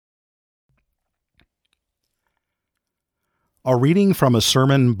A reading from a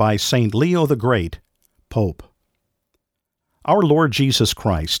sermon by St. Leo the Great, Pope. Our Lord Jesus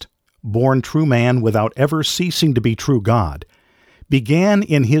Christ, born true man without ever ceasing to be true God, began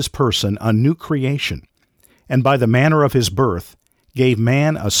in his person a new creation, and by the manner of his birth gave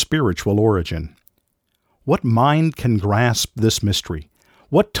man a spiritual origin. What mind can grasp this mystery?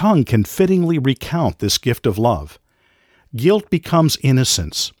 What tongue can fittingly recount this gift of love? Guilt becomes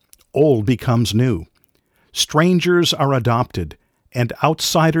innocence, old becomes new. Strangers are adopted, and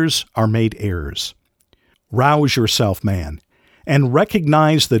outsiders are made heirs. Rouse yourself, man, and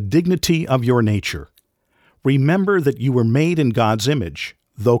recognize the dignity of your nature. Remember that you were made in God's image,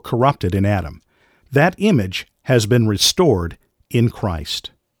 though corrupted in Adam. That image has been restored in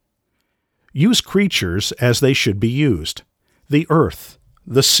Christ. Use creatures as they should be used: the earth,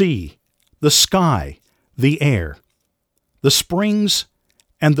 the sea, the sky, the air, the springs,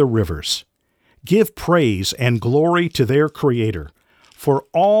 and the rivers. Give praise and glory to their Creator for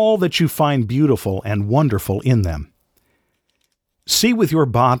all that you find beautiful and wonderful in them. See with your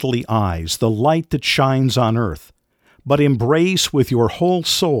bodily eyes the light that shines on earth, but embrace with your whole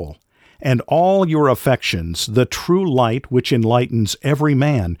soul and all your affections the true light which enlightens every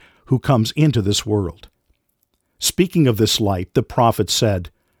man who comes into this world. Speaking of this light, the prophet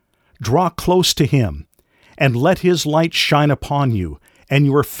said, "Draw close to him, and let his light shine upon you, and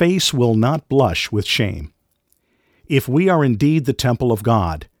your face will not blush with shame." If we are indeed the temple of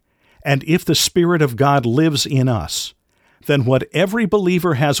God, and if the Spirit of God lives in us, then what every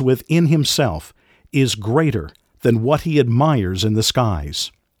believer has within himself is greater than what he admires in the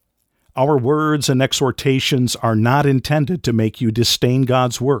skies. Our words and exhortations are not intended to make you disdain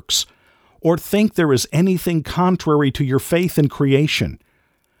God's works, or think there is anything contrary to your faith in creation.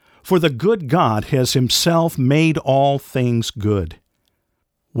 For the good God has himself made all things good.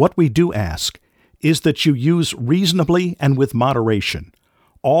 What we do ask is that you use reasonably and with moderation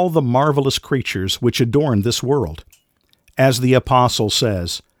all the marvelous creatures which adorn this world. As the Apostle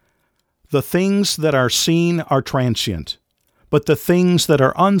says, "The things that are seen are transient, but the things that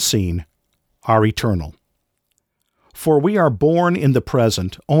are unseen are eternal." For we are born in the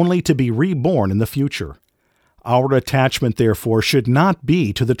present only to be reborn in the future. Our attachment, therefore, should not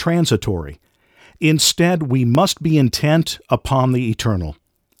be to the transitory. Instead, we must be intent upon the eternal.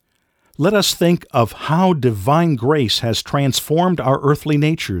 Let us think of how divine grace has transformed our earthly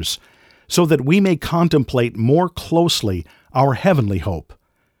natures, so that we may contemplate more closely our heavenly hope.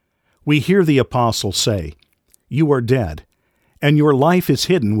 We hear the Apostle say, "You are dead, and your life is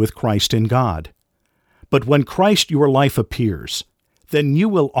hidden with Christ in God. But when Christ your life appears, then you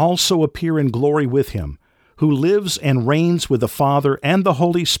will also appear in glory with him, who lives and reigns with the Father and the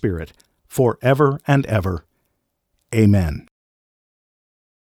Holy Spirit, forever and ever. Amen."